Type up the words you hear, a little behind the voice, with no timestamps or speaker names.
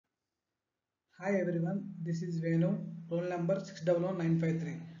Hi everyone, this is Venu, roll number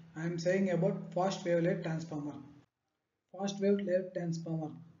 601953. I am saying about fast wavelet transformer. Fast wavelet transformer.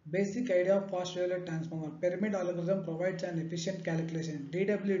 Basic idea of fast wavelet transformer. Pyramid algorithm provides an efficient calculation.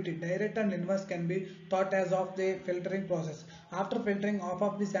 DWT, direct and inverse, can be thought as of the filtering process. After filtering, half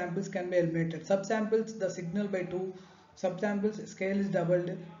of the samples can be eliminated. Subsamples the signal by 2. Subsamples scale is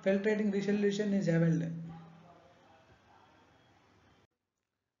doubled. Filtering resolution is leveled.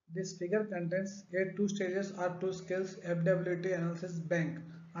 This figure contains a two stages or two scales FWT analysis bank,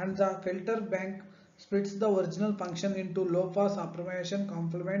 and the filter bank splits the original function into low pass approximation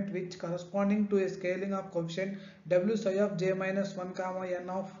complement which corresponding to a scaling of coefficient W psi of j minus 1 comma n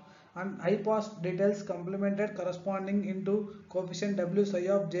of and high pass details complemented corresponding into coefficient W psi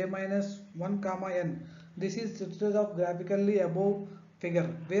of j minus 1 comma n. This is situated of graphically above figure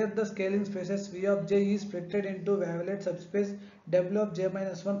where the scaling spaces V of j is split into wavelet subspace W of j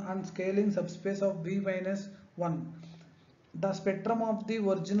minus 1 and scaling subspace of V minus 1. The spectrum of the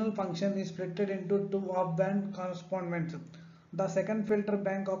original function is split into two off-band correspondents. The second filter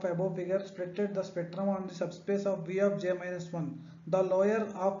bank of above figure splitted the spectrum on the subspace of V of j minus 1. The lower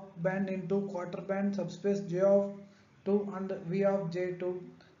off-band into quarter band subspace j of 2 and V of j2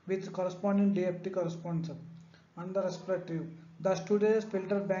 with corresponding DFT corresponds and the respective. The student's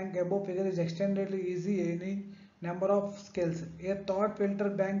filter bank above figure is extended easy any number of scales. A third filter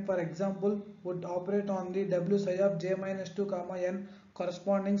bank, for example, would operate on the W psi of j minus 2 comma n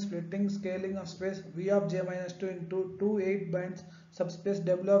corresponding splitting scaling of space V of j minus 2 into two 8 bands subspace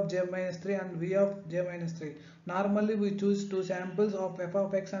W of j minus 3 and V of j minus 3. Normally we choose two samples of f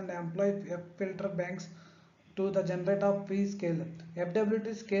of x and employ f filter banks to the generator of p scale.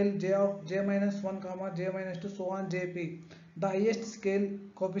 FWT scale j of j minus 1 comma j minus 2 so on jp. The highest scale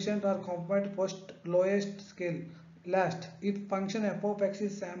coefficient are compared first, lowest scale last. If function f of x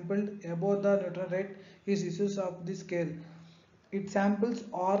is sampled above the neutral rate is issues of the scale. Its samples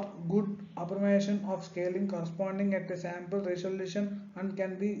are good approximation of scaling corresponding at a sample resolution and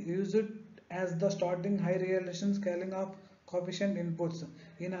can be used as the starting high resolution scaling of coefficient inputs.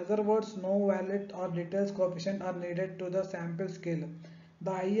 In other words, no wavelet or details coefficient are needed to the sample scale.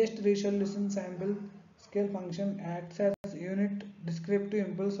 The highest resolution sample scale function acts as unit descriptive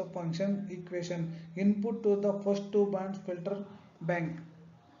impulse of function equation input to the first two bands filter bank.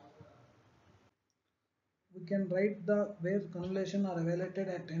 We can write the where convolution are evaluated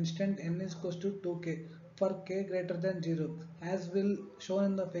at instant n is equals to 2k for k greater than 0. As will shown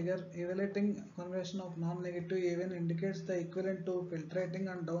in the figure, evaluating convolution of non-negative even indicates the equivalent to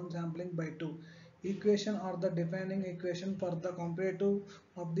filtrating and downsampling by 2. Equation or the defining equation for the comparative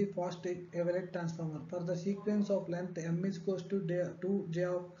of the fast evaluate transformer. For the sequence of length m is equals to 2j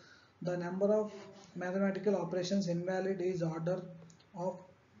of the number of mathematical operations invalid is order of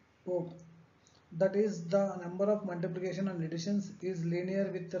O, that is the number of multiplication and additions is linear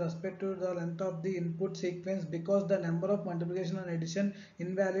with respect to the length of the input sequence because the number of multiplication and addition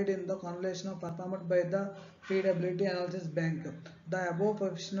invalid in the convolution of performed by the PWT analysis bank. The above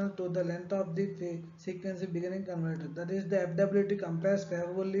proportional to the length of the sequence beginning converter. That is the FWT compares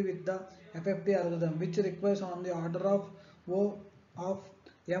favorably with the FFT algorithm which requires on the order of O of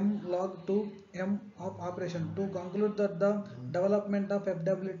m log 2 m of operation. To conclude that the development of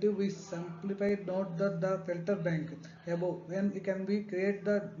FWT, we simplified note that the filter bank above when it can be create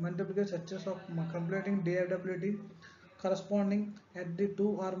the multiplication success of completing DFWT corresponding at the two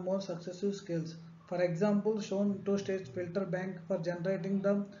or more successive scales. For example, shown two stage filter bank for generating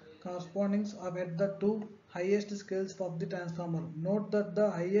the correspondings of at the two highest scales of the transformer. Note that the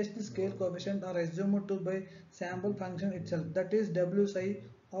highest scale coefficient are assumed to by sample function itself, that is W psi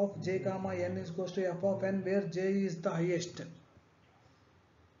of j comma n is equals to f of n where j is the highest.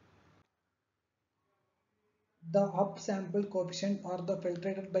 The upsample coefficient or the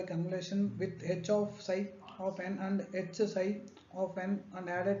filtrated by convolution with h of psi of n and h psi of n and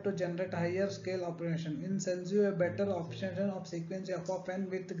added to generate higher scale operation. In sensu a better option of sequence f of n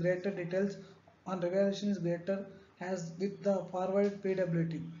with greater details on revelation is greater as with the forward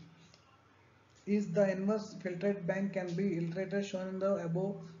PWT. Is the inverse filtrate bank can be illustrated shown in the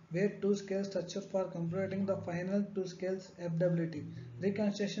above where two scale structure for computing the final two scales FWT.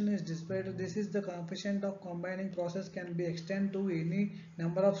 Reconstruction is displayed. This is the coefficient of combining process can be extended to any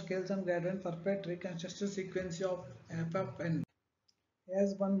number of scales and gradient perfect reconstruction sequence of FFN.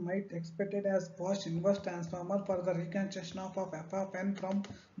 As one might expect it as fast inverse transformer for the reconstruction of f of n from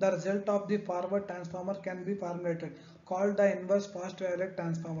the result of the forward transformer can be formulated. called the inverse fast wavelet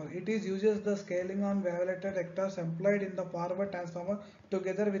transformer. It is uses the scaling on waveleted vectors employed in the forward transformer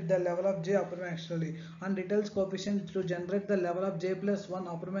together with the level of J approximately and details coefficient to generate the level of J plus 1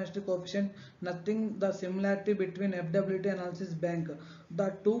 approximate coefficient, nothing the similarity between FWT analysis bank. The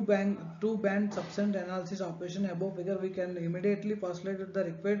two band substance analysis operation above figure we can immediately postulate the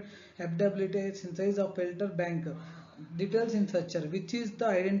required FWT synthesis of filter bank. Details in structure, which is the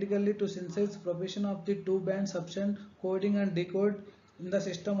identically to synthesize provision of the two band substance coding and decode in the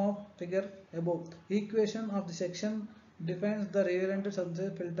system of figure above. Equation of the section defines the reoriented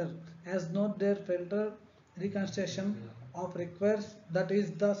synthesis filter. As note their filter reconstruction of requires that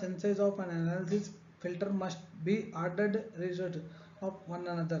is the synthesis of an analysis filter must be ordered result of one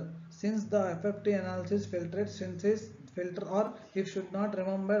another. Since the FFT analysis filtered synthesis filter or if should not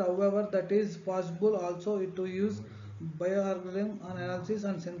remember, however that is possible also to use bioalgorithm analysis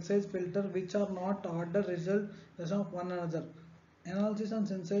and synthesis filter which are not ordered result of one another. Analysis and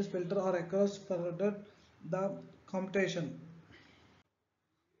synthesis filter are across further the computation.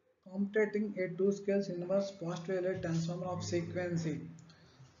 Computating a two scales inverse fast Fourier transform of sequency.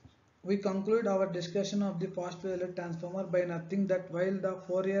 We conclude our discussion of the fast Fourier transformer by nothing that while the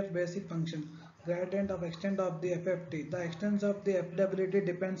Fourier basic function gradient of extent of the FFT, the extent of the FWT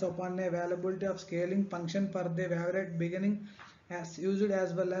depends upon a availability of scaling function for the wavelet beginning as used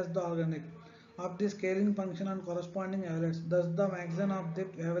as well as the organic of the scaling function and corresponding wavelets. Thus, the maximum of the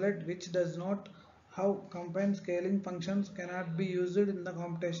wavelet which does not have combined scaling functions cannot be used in the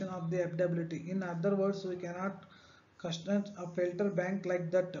computation of the FWT. In other words, we cannot construct a filter bank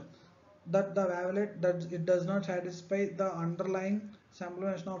like that the wavelet that it does not satisfy the underlying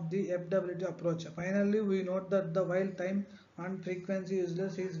simplification of the FWT approach. Finally, we note that the while time and frequency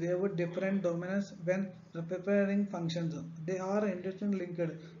useless is waved different domains when preparing functions. They are interestingly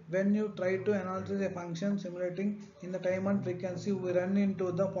linked. When you try to analyze a function simulating in the time and frequency, we run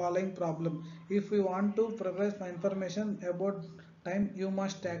into the following problem. If we want to progress information about time, you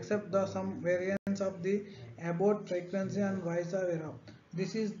must accept the some variance of the about frequency and vice versa.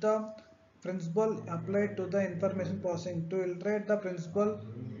 This is the principle applied to the information processing. To illustrate the principle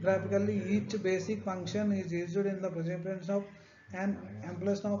graphically, each basic function is used in the presence of an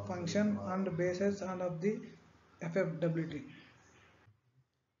implementation of function and basis and of the FFWT.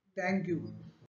 Thank you.